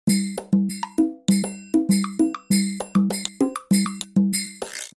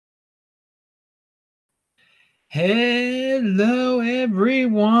Hello,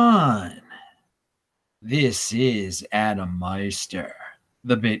 everyone. This is Adam Meister,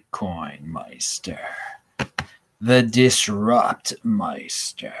 the Bitcoin Meister, the Disrupt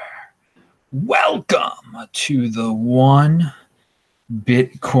Meister. Welcome to the One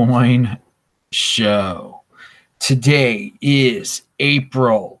Bitcoin Show. Today is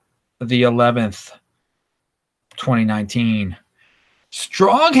April the 11th, 2019.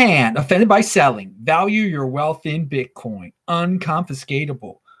 Strong hand, offended by selling. Value your wealth in Bitcoin.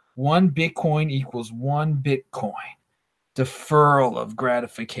 Unconfiscatable. 1 Bitcoin equals 1 Bitcoin. Deferral of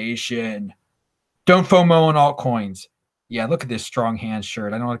gratification. Don't FOMO on altcoins. Yeah, look at this strong hand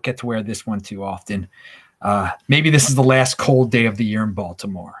shirt. I don't get to wear this one too often. Maybe this is the last cold day of the year in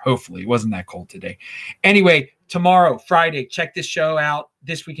Baltimore. Hopefully, it wasn't that cold today. Anyway, tomorrow, Friday, check this show out.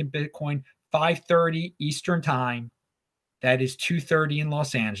 This Week in Bitcoin, 5:30 Eastern Time. That is 2:30 in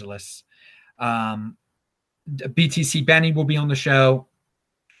Los Angeles. BTC Benny will be on the show.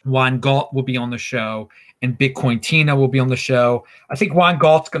 Juan Galt will be on the show. And Bitcoin Tina will be on the show. I think Juan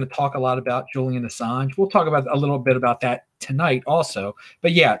Galt's going to talk a lot about Julian Assange. We'll talk about a little bit about that tonight also.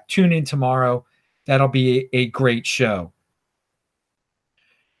 But yeah, tune in tomorrow. That'll be a great show.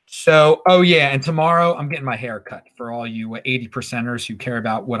 So, oh yeah, and tomorrow I'm getting my hair cut for all you 80%ers who care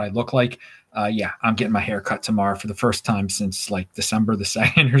about what I look like. Yeah, I'm getting my hair cut tomorrow for the first time since like December the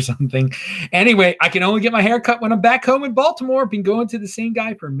 2nd or something. Anyway, I can only get my hair cut when I'm back home in Baltimore. I've been going to the same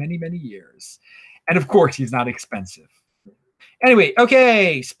guy for many, many years. And of course, he's not expensive. Anyway,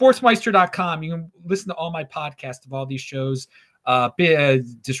 okay, sportsmeister.com. You can listen to all my podcasts of all these shows.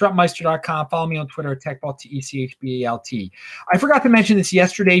 Disruptmeister.com. Follow me on Twitter at TechBalt, TechBalt. I forgot to mention this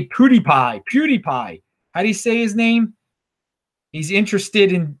yesterday. PewDiePie. How do you say his name? He's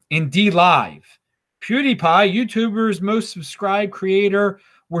interested in D-Live. PewDiePie, YouTuber's most subscribed creator,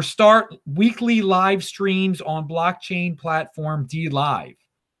 will start weekly live streams on blockchain platform D-Live.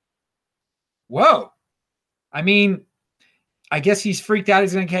 Whoa. I mean, I guess he's freaked out.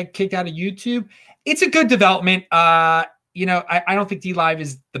 He's going to get kicked out of YouTube. It's a good development. I don't think D-Live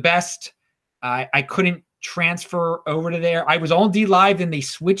is the best. I couldn't transfer over to there. I was on D-Live and they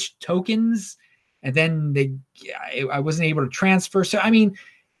switched tokens, and then I wasn't able to transfer. So, I mean,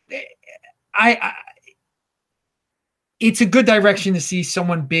 it's a good direction to see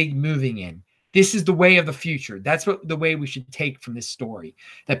someone big moving in. This is the way of the future. That's the way we should take from this story,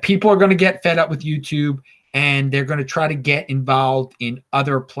 that people are going to get fed up with YouTube and they're going to try to get involved in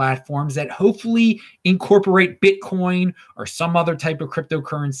other platforms that hopefully incorporate Bitcoin or some other type of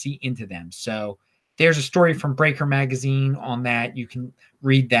cryptocurrency into them. So there's a story from Breaker Magazine on that. You can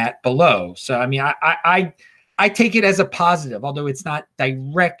read that below. So, I mean, I take it as a positive, although it's not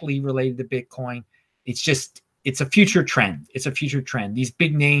directly related to Bitcoin. It's a future trend. It's a future trend. These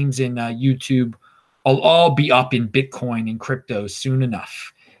big names in YouTube will all be up in Bitcoin and crypto soon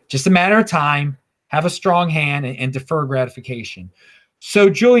enough. Just a matter of time. Have a strong hand and defer gratification. So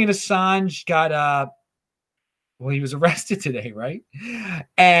Julian Assange got he was arrested today, right?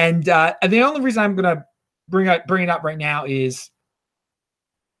 And the only reason I'm going to bring it up right now is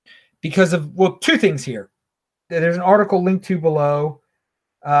because of, well, two things here. There's an article linked to below.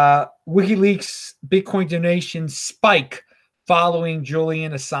 WikiLeaks Bitcoin donations spike following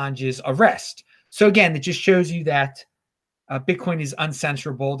Julian Assange's arrest. So again, it just shows you that Bitcoin is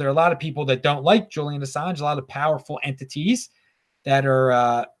uncensorable. There are a lot of people that don't like Julian Assange, a lot of powerful entities that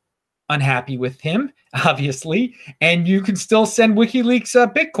are unhappy with him, obviously. And you can still send WikiLeaks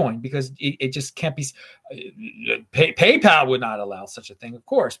Bitcoin because it just can't be. PayPal would not allow such a thing, of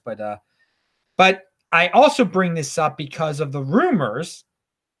course. But I also bring this up because of the rumors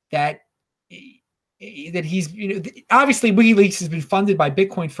that he's, obviously WikiLeaks has been funded by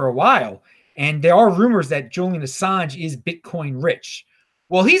Bitcoin for a while. And there are rumors that Julian Assange is Bitcoin rich.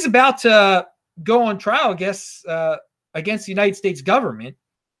 Well, he's about to go on trial, I guess, against the United States government.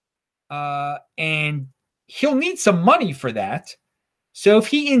 And he'll need some money for that. So if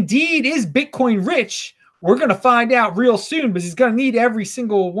he indeed is Bitcoin rich, we're going to find out real soon, because he's going to need every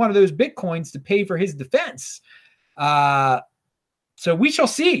single one of those Bitcoins to pay for his defense. So we shall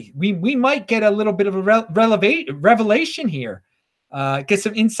see. We might get a little bit of a revelation here. Get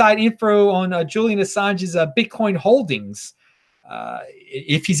some inside info on Julian Assange's Bitcoin holdings.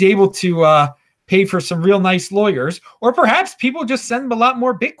 If he's able to pay for some real nice lawyers, or perhaps people just send him a lot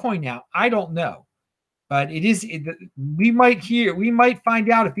more Bitcoin now. I don't know. But we might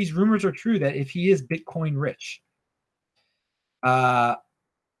find out if these rumors are true, that if he is Bitcoin rich. All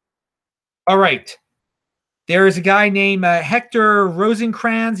right. There is a guy named Hector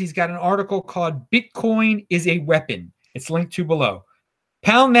Rosencrans. He's got an article called Bitcoin is a Weapon. It's linked to below.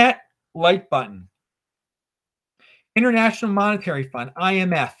 Pound that like button. International Monetary Fund,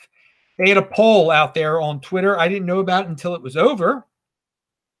 IMF. They had a poll out there on Twitter. I didn't know about it until it was over.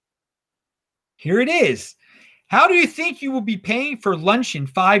 Here it is. How do you think you will be paying for lunch in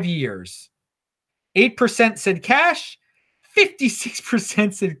 5 years? 8% said cash,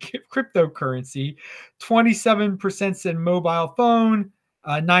 56% said cryptocurrency, 27% said mobile phone,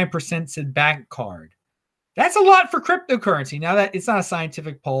 9% said bank card. That's a lot for cryptocurrency. Now that it's not a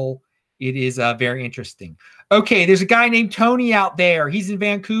scientific poll, it is very interesting. Okay, there's a guy named Tony out there. He's in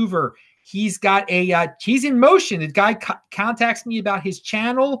Vancouver. He's got he's in motion. The guy contacts me about his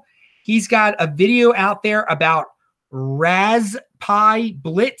channel. He's got a video out there about Raspberry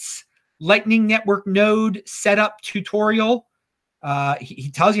Blitz Lightning Network node setup tutorial. He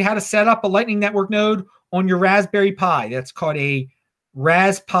tells you how to set up a Lightning Network node on your Raspberry Pi. That's called a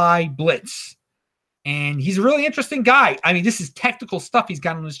Raspberry Blitz. And he's a really interesting guy. I mean, this is technical stuff he's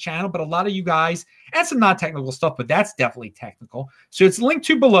got on his channel, but a lot of you guys, and some non-technical stuff, but that's definitely technical. So it's linked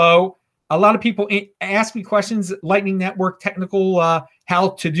to below. A lot of people ask me questions, Lightning Network, technical, how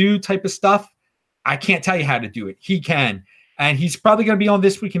to do type of stuff. I can't tell you how to do it. He can. And he's probably going to be on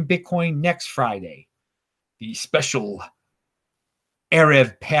This Week in Bitcoin next Friday, the special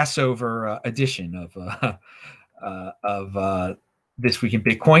Erev Passover edition of This Week in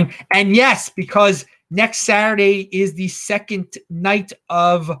Bitcoin. And yes, because next Saturday is the second night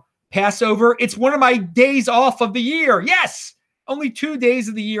of Passover. It's one of my days off of the year. Yes, only 2 days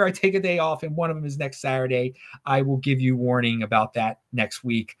of the year I take a day off, and one of them is next Saturday. I will give you warning about that next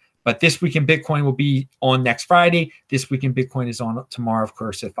week. But This Week in Bitcoin will be on next Friday. This Week in Bitcoin is on tomorrow, of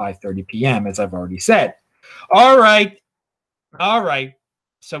course, at 5:30 p.m., as I've already said. All right.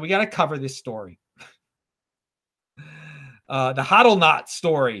 So we got to cover this story. The Hodlonaut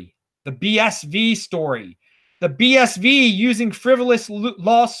story, the BSV story, the BSV using frivolous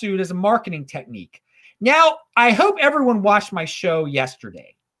lawsuit as a marketing technique. Now, I hope everyone watched my show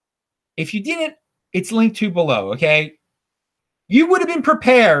yesterday. If you didn't, it's linked to below, okay? You would have been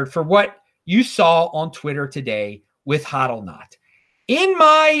prepared for what you saw on Twitter today with Hodlonaut. In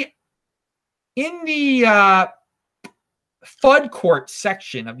the FUD court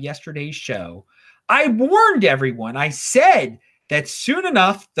section of yesterday's show, I warned everyone. I said that soon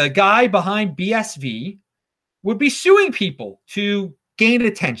enough, the guy behind BSV would be suing people to gain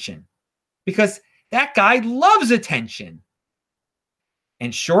attention because that guy loves attention.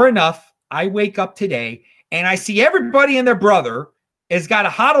 And sure enough, I wake up today and I see everybody and their brother has got a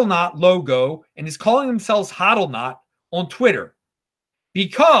Hodlonaut logo and is calling themselves Hodlonaut on Twitter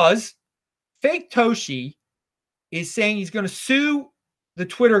because Fake Toshi is saying he's going to sue the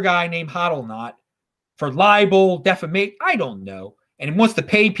Twitter guy named Hodlonaut for libel, defamation, I don't know. And he wants to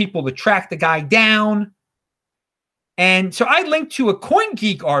pay people to track the guy down. And so I linked to a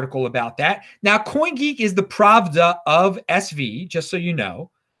CoinGeek article about that. Now, CoinGeek is the Pravda of SV, just so you know.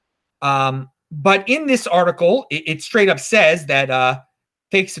 But in this article, it straight up says that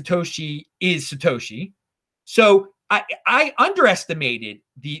fake Satoshi is Satoshi. So I underestimated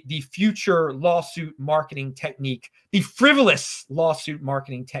the future lawsuit marketing technique, the frivolous lawsuit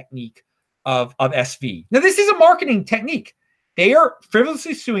marketing technique of SV. Now, this is a marketing technique. They are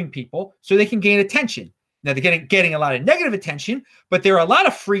frivolously suing people so they can gain attention. Now, they're getting a lot of negative attention, but there are a lot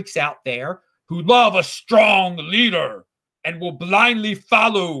of freaks out there who love a strong leader and will blindly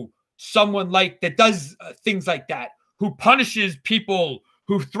follow someone like that does things like that, who punishes people,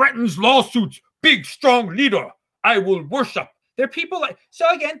 who threatens lawsuits, big, strong leader. I will worship. There are people like, so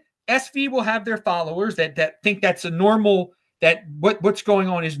again, SV will have their followers that think that's a normal, that what's going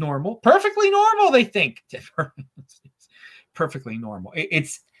on is normal. Perfectly normal, they think. Perfectly normal.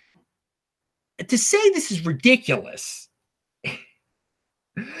 It's to say this is ridiculous.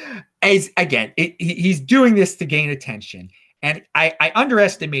 As again, he's doing this to gain attention. And I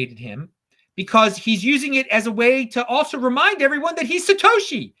underestimated him because he's using it as a way to also remind everyone that he's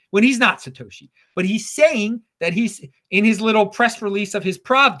Satoshi when he's not Satoshi. But he's saying that he's, in his little press release of his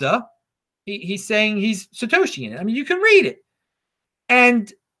Pravda, he's saying he's Satoshi in it. I mean, you can read it.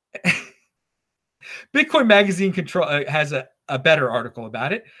 And Bitcoin Magazine has a better article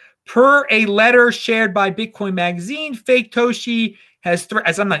about it. Per a letter shared by Bitcoin Magazine, Fake Toshi has,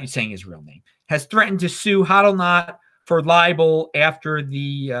 as I'm not saying his real name, has threatened to sue Hodlonaut for libel after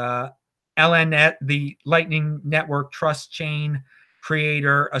the LNet, the Lightning Network Trust Chain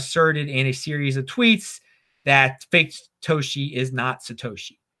creator, asserted in a series of tweets that Fake Toshi is not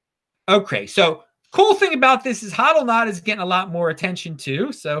Satoshi. Okay, so cool thing about this is Hodlonaut is getting a lot more attention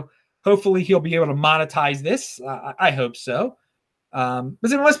too. So hopefully he'll be able to monetize this. I hope so.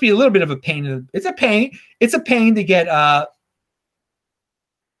 Because it must be a little bit of a pain. It's a pain. It's a pain to get,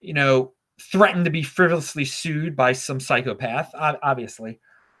 threatened to be frivolously sued by some psychopath. Obviously,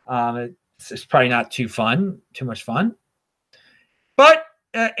 it's probably not too much fun. But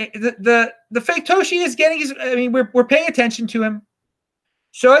the fake Toshi is getting his. I mean, we're paying attention to him.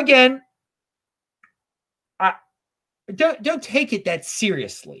 So again, don't take it that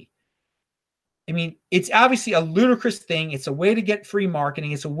seriously. I mean, it's obviously a ludicrous thing. It's a way to get free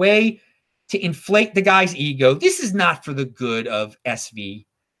marketing. It's a way to inflate the guy's ego. This is not for the good of SV.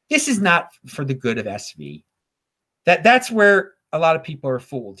 This is not for the good of SV. That's where a lot of people are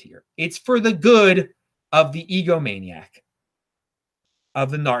fooled here. It's for the good of the egomaniac,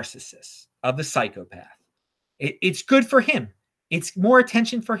 of the narcissist, of the psychopath. It's good for him. It's more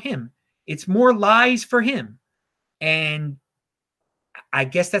attention for him. It's more lies for him. And I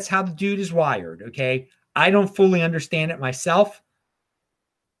guess that's how the dude is wired, okay? I don't fully understand it myself.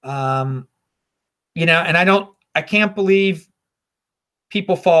 And I can't believe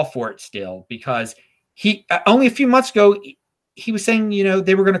people fall for it still, because he only a few months ago, he was saying,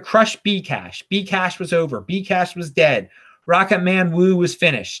 they were going to crush Bcash. Bcash was over. Bcash was dead. Rocket Man Woo was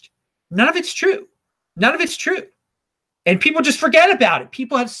finished. None of it's true. None of it's true. And people just forget about it.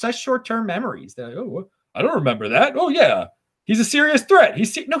 People have such short-term memories. They're like, oh, I don't remember that. Oh, yeah. He's a serious threat.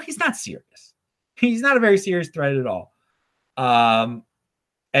 No, he's not serious. He's not a very serious threat at all.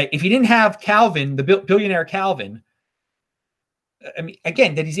 If he didn't have Calvin, the billionaire Calvin, I mean,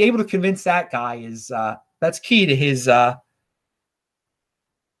 again, that he's able to convince that guy is that's key to his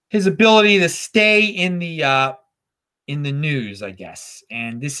ability to stay in the news, I guess.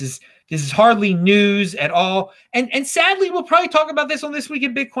 And this is hardly news at all. And sadly, we'll probably talk about this on This Week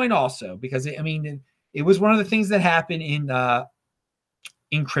in Bitcoin also, because it was one of the things that happened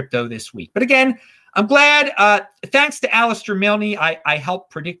in crypto this week. But again, I'm glad. Thanks to Alistair Milne, I helped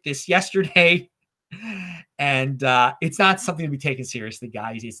predict this yesterday, and it's not something to be taken seriously,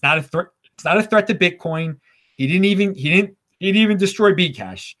 guys. It's not a threat. It's not a threat to Bitcoin. He didn't even destroy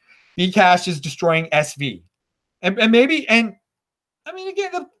Bcash. Bcash is destroying SV, and I mean,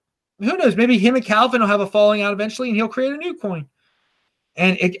 again, who knows? Maybe him and Calvin will have a falling out eventually, and he'll create a new coin.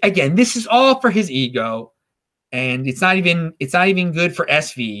 And again, this is all for his ego, and it's not even good for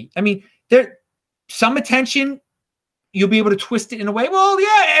SV. I mean, there some attention, you'll be able to twist it in a way. Well,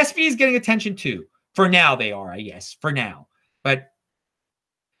 yeah, SV is getting attention too. For now, they are, I guess. For now, but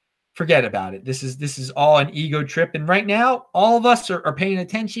forget about it. This is all an ego trip, and right now, all of us are paying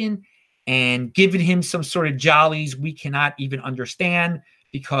attention and giving him some sort of jollies we cannot even understand,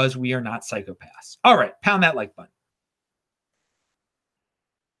 because we are not psychopaths. All right, pound that like button.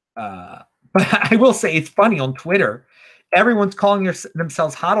 But I will say it's funny on Twitter. Everyone's calling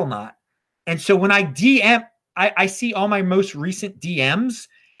themselves Hodlonaut. And so when I DM, I see all my most recent DMs,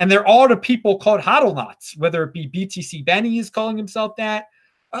 and they're all the people called Hodlonauts, whether it be BTC Benny is calling himself that.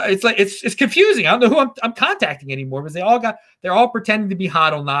 It's like, it's confusing. I don't know who I'm contacting anymore, because they're all pretending to be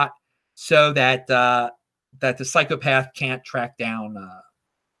Hodlonaut, so that that the psychopath can't track down the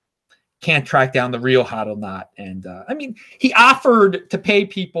real Hodlonaut. And I mean, he offered to pay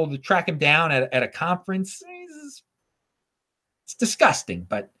people to track him down at a conference. It's disgusting,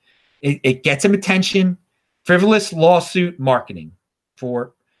 but it gets him attention. Frivolous lawsuit marketing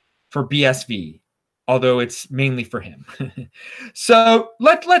for BSV, although it's mainly for him. So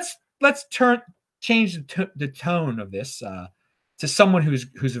let's change the tone of this to someone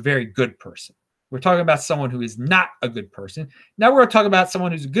who's a very good person. We're talking about someone who is not a good person. Now we're going to talk about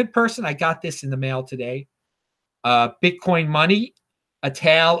someone who's a good person. I got this in the mail today. Bitcoin Money, a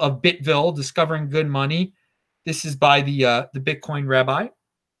tale of Bitville discovering good money. This is by the Bitcoin Rabbi.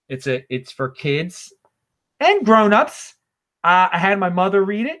 It's for kids and grown-ups. I had my mother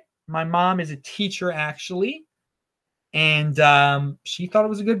read it. My mom is a teacher, actually, and she thought it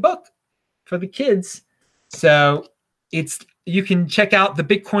was a good book for the kids. So you can check out the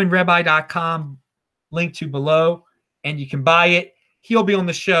bitcoinrabbi.com, link to below, and you can buy it. He'll be on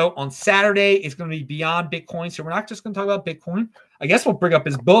the show on Saturday. It's going to be Beyond Bitcoin. So we're not just going to talk about Bitcoin. I guess we'll bring up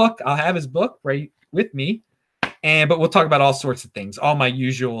his book. I'll have his book right with me. But we'll talk about all sorts of things. All my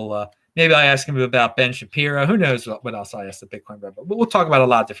usual, maybe I ask him about Ben Shapiro. Who knows what else I ask the Bitcoin Rebel. But we'll talk about a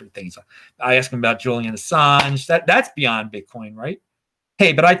lot of different things. I ask him about Julian Assange. That's Beyond Bitcoin, right?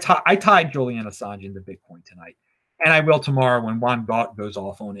 Hey, but I tied Julian Assange into Bitcoin tonight. And I will tomorrow when Juan Galt goes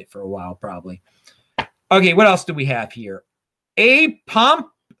off on it for a while, probably. Okay, what else do we have here? A Pump.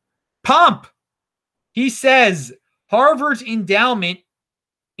 He says Harvard's endowment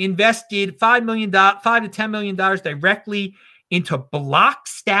invested $5 to $10 million directly into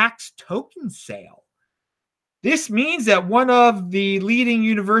Blockstack's token sale. This means that one of the leading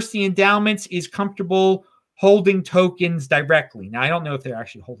university endowments is comfortable holding tokens directly. Now, I don't know if they're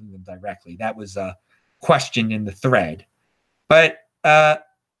actually holding them directly. That was questioned in the thread. But the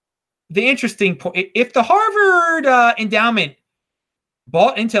interesting point, if the Harvard endowment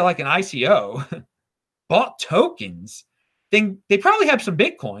bought into like an ICO, bought tokens, then they probably have some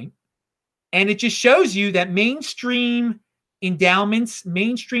Bitcoin. And it just shows you that mainstream endowments,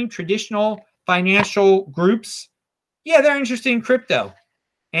 mainstream traditional financial groups, yeah, they're interested in crypto.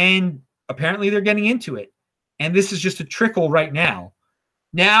 And apparently they're getting into it. And this is just a trickle right now.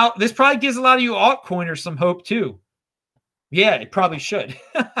 Now, this probably gives a lot of you altcoiners some hope too. Yeah, it probably should.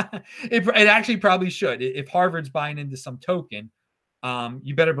 it actually probably should. If Harvard's buying into some token,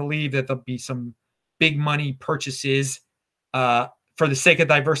 you better believe that there'll be some big money purchases for the sake of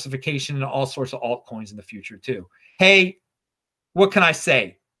diversification and all sorts of altcoins in the future too. Hey, what can I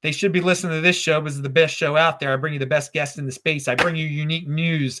say? They should be listening to this show because it's the best show out there. I bring you the best guests in the space. I bring you unique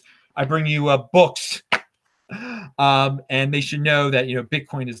news. I bring you books. And they should know that,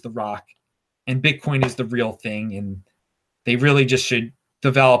 Bitcoin is the rock and Bitcoin is the real thing. And they really just should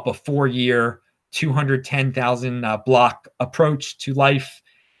develop a 4-year, 210,000 block approach to life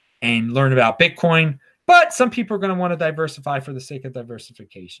and learn about Bitcoin. But some people are going to want to diversify for the sake of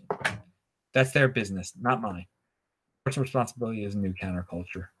diversification. That's their business, not mine. Personal responsibility is a new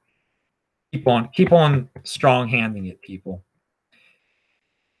counterculture. Keep on strong handing it, people.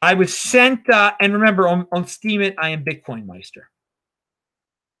 I was sent, and remember on Steam it, I am Bitcoin Meister.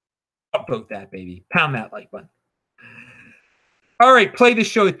 Upvote that, baby. Pound that like button. All right, play the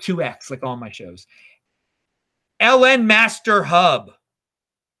show at 2x, like all my shows. LN Master Hub.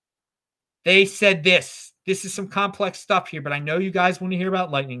 They said this. This is some complex stuff here, but I know you guys want to hear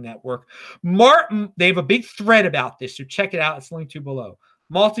about Lightning Network. Martin, they have a big thread about this, so check it out. It's linked to below.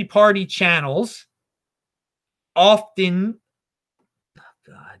 Multi-party channels often,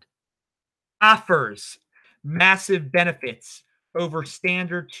 offers massive benefits over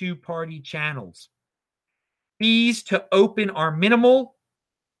standard 2-party channels. Fees to open are minimal.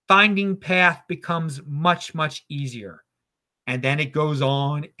 Finding path becomes much, much easier. And then it goes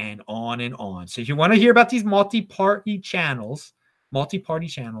on and on and on. So if you want to hear about these multi-party channels,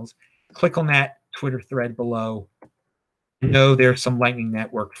 click on that Twitter thread below. Know there's some Lightning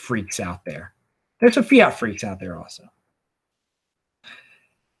Network freaks out there. There's some fiat freaks out there also.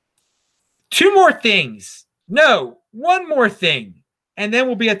 2 more things. No, 1 more thing. And then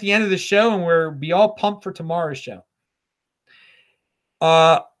we'll be at the end of the show and we'll be all pumped for tomorrow's show.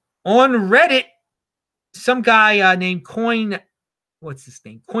 On Reddit, some guy named Cointastical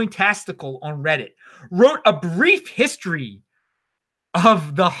on Reddit wrote a brief history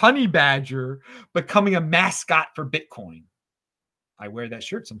of the honey badger becoming a mascot for Bitcoin. I wear that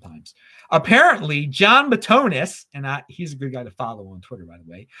shirt sometimes. Apparently, John Matonis, and he's a good guy to follow on Twitter, by the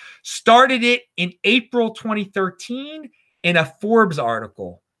way, started it in April 2013 in a Forbes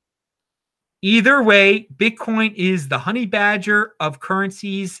article. Either way, Bitcoin is the honey badger of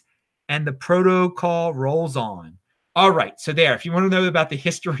currencies, and the protocol rolls on. All right, so there. If you want to know about the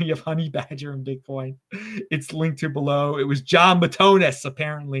history of honey badger and Bitcoin, it's linked to below. It was John Matonis,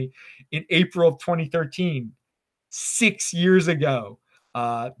 apparently, in April of 2013. 6 years ago,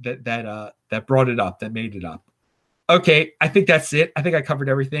 that brought it up, that made it up. Okay, I think that's it. I think I covered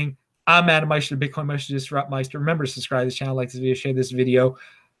everything. I'm Adam Meister, Bitcoin Meister, Disrupt Meister. Remember to subscribe to this channel, like this video, share this video.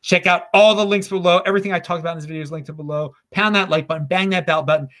 Check out all the links below. Everything I talked about in this video is linked to below. Pound that like button, bang that bell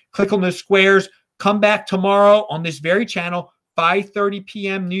button, click on those squares. Come back tomorrow on this very channel, 5:30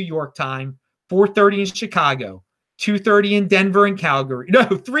 p.m. New York time, 4:30 in Chicago. 2:30 in Denver and Calgary. No,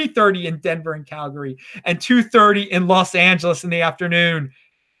 3:30 in Denver and Calgary, and 2:30 in Los Angeles in the afternoon.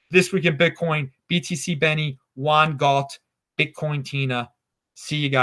 This Week in Bitcoin, BTC Benny, Juan Galt, Bitcoin Tina. See you guys.